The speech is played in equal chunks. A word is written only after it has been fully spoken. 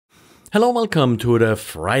Hello, welcome to the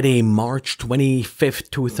Friday, March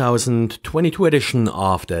 25th, 2022 edition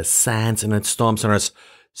of the SANS Internet Storm Center's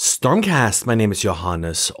Stormcast. My name is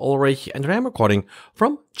Johannes Ulrich and I'm recording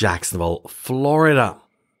from Jacksonville, Florida.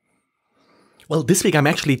 Well, this week I'm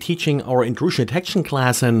actually teaching our intrusion detection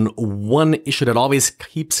class, and one issue that always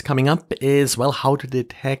keeps coming up is, well, how to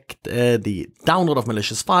detect the download of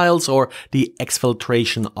malicious files or the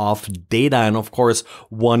exfiltration of data. And of course,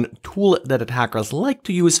 one tool that attackers like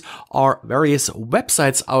to use are various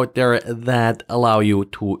websites out there that allow you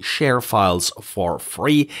to share files for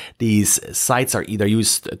free. These sites are either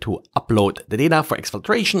used to upload the data for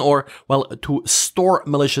exfiltration or, well, to store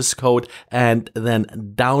malicious code and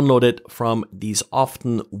then download it from these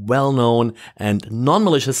often well-known and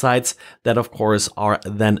non-malicious sites that, of course, are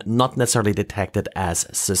then not necessarily detected as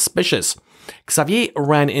suspicious. Xavier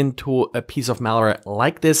ran into a piece of malware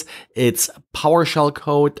like this. It's PowerShell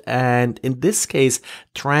code, and in this case,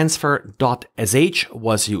 transfer.sh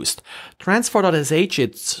was used. Transfer.sh,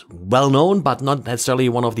 it's well known, but not necessarily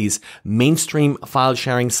one of these mainstream file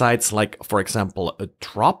sharing sites like, for example, a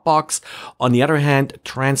Dropbox. On the other hand,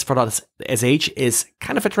 transfer.sh is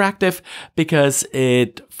kind of attractive because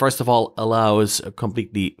it, first of all, allows a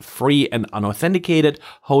completely free and unauthenticated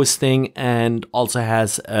hosting, and also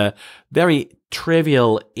has a very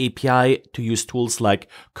trivial API to use tools like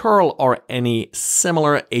curl or any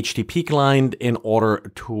similar HTTP client in order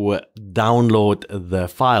to download the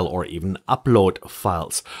file or even upload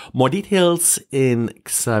files. More details in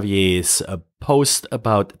Xavier's post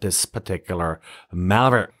about this particular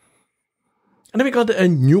malware. And then we got a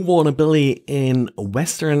new vulnerability in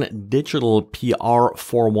Western Digital PR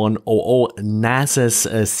 4100 NASA's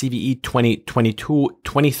CVE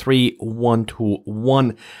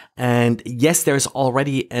 2022-23121. And yes, there's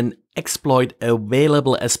already an exploit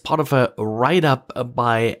available as part of a write-up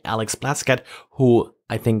by Alex Blascat, who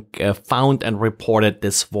I think found and reported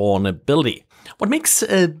this vulnerability. What makes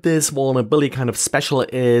this vulnerability kind of special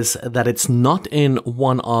is that it's not in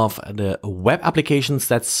one of the web applications.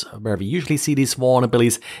 That's where we usually see these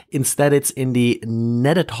vulnerabilities. Instead, it's in the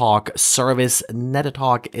Netatalk service.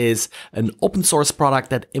 Netatalk is an open source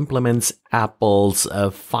product that implements Apple's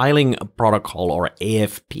filing protocol, or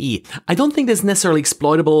AFP. I don't think this is necessarily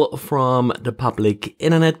exploitable from the public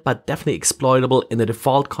internet, but definitely exploitable in the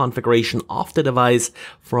default configuration of the device.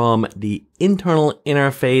 From the internal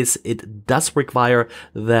interface, it does require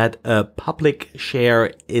that a public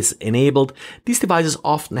share is enabled. These devices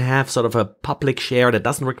often have sort of a public share that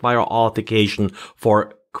doesn't require authentication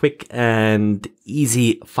for quick and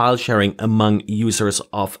easy file sharing among users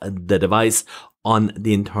of the device on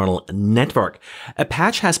the internal network. A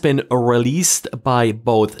patch has been released by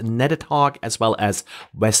both Netatalk as well as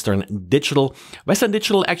Western Digital. Western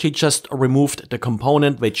Digital actually just removed the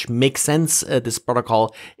component, which makes sense. This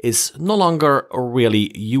protocol is no longer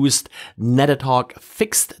really used. Netatalk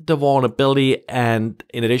fixed the vulnerability, and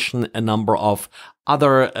in addition, a number of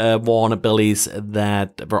other vulnerabilities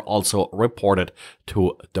that were also reported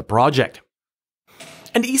to the project.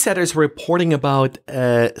 And ESET is reporting about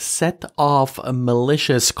a set of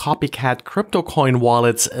malicious copycat crypto coin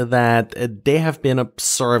wallets that they have been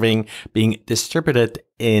observing being distributed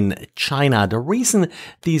in China. The reason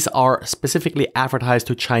these are specifically advertised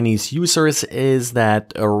to Chinese users is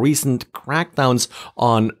that recent crackdowns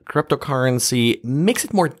on cryptocurrency makes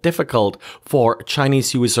it more difficult for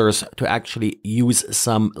Chinese users to actually use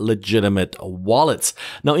some legitimate wallets.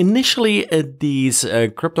 Now, initially, these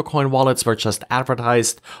crypto coin wallets were just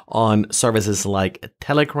advertised on services like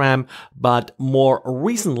Telegram, but more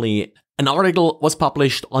recently, an article was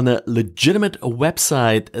published on a legitimate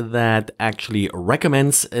website that actually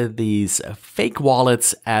recommends these fake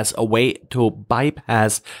wallets as a way to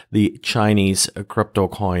bypass the Chinese crypto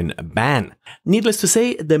coin ban. Needless to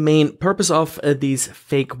say, the main purpose of these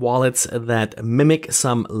fake wallets that mimic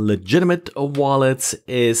some legitimate wallets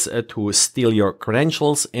is to steal your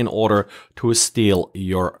credentials in order to steal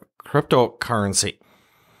your cryptocurrency.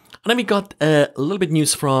 And then we got a little bit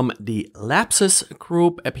news from the Lapsus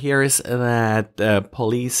group. Appears that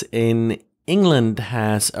police in England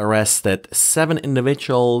has arrested 7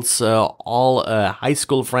 individuals, all high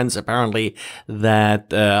school friends apparently,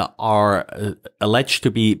 that are alleged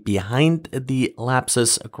to be behind the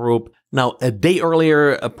Lapsus group. Now, a day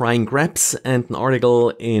earlier, Brian Krebs and an article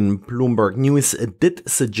in Bloomberg News did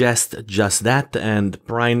suggest just that, and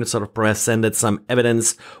Brian sort of presented some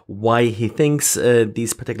evidence why he thinks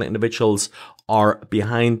these particular individuals are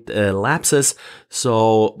behind Lapsus.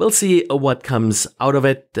 So we'll see what comes out of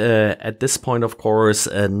it. At this point, of course,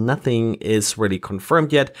 nothing is really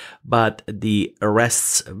confirmed yet, but the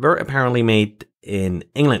arrests were apparently made in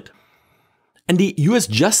England. And the US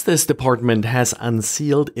Justice Department has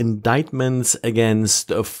unsealed indictments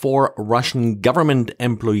against 4 Russian government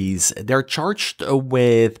employees. They're charged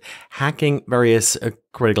with hacking various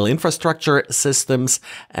critical infrastructure systems,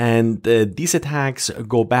 and these attacks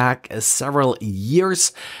go back several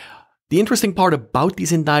years. The interesting part about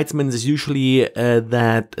these indictments is usually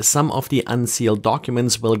that some of the unsealed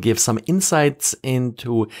documents will give some insights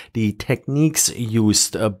into the techniques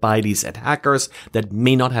used by these attackers that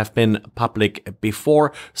may not have been public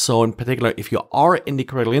before. So in particular, if you are in the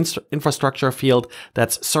critical infrastructure field,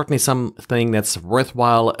 that's certainly something that's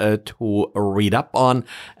worthwhile to read up on.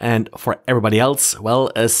 And for everybody else,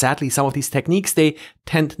 well, sadly, some of these techniques, they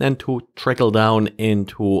tend then to trickle down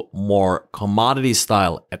into more commodity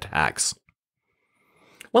style attacks.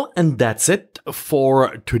 Well, and that's it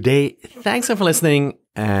for today. Thanks for listening,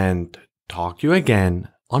 and talk to you again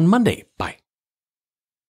on Monday. Bye.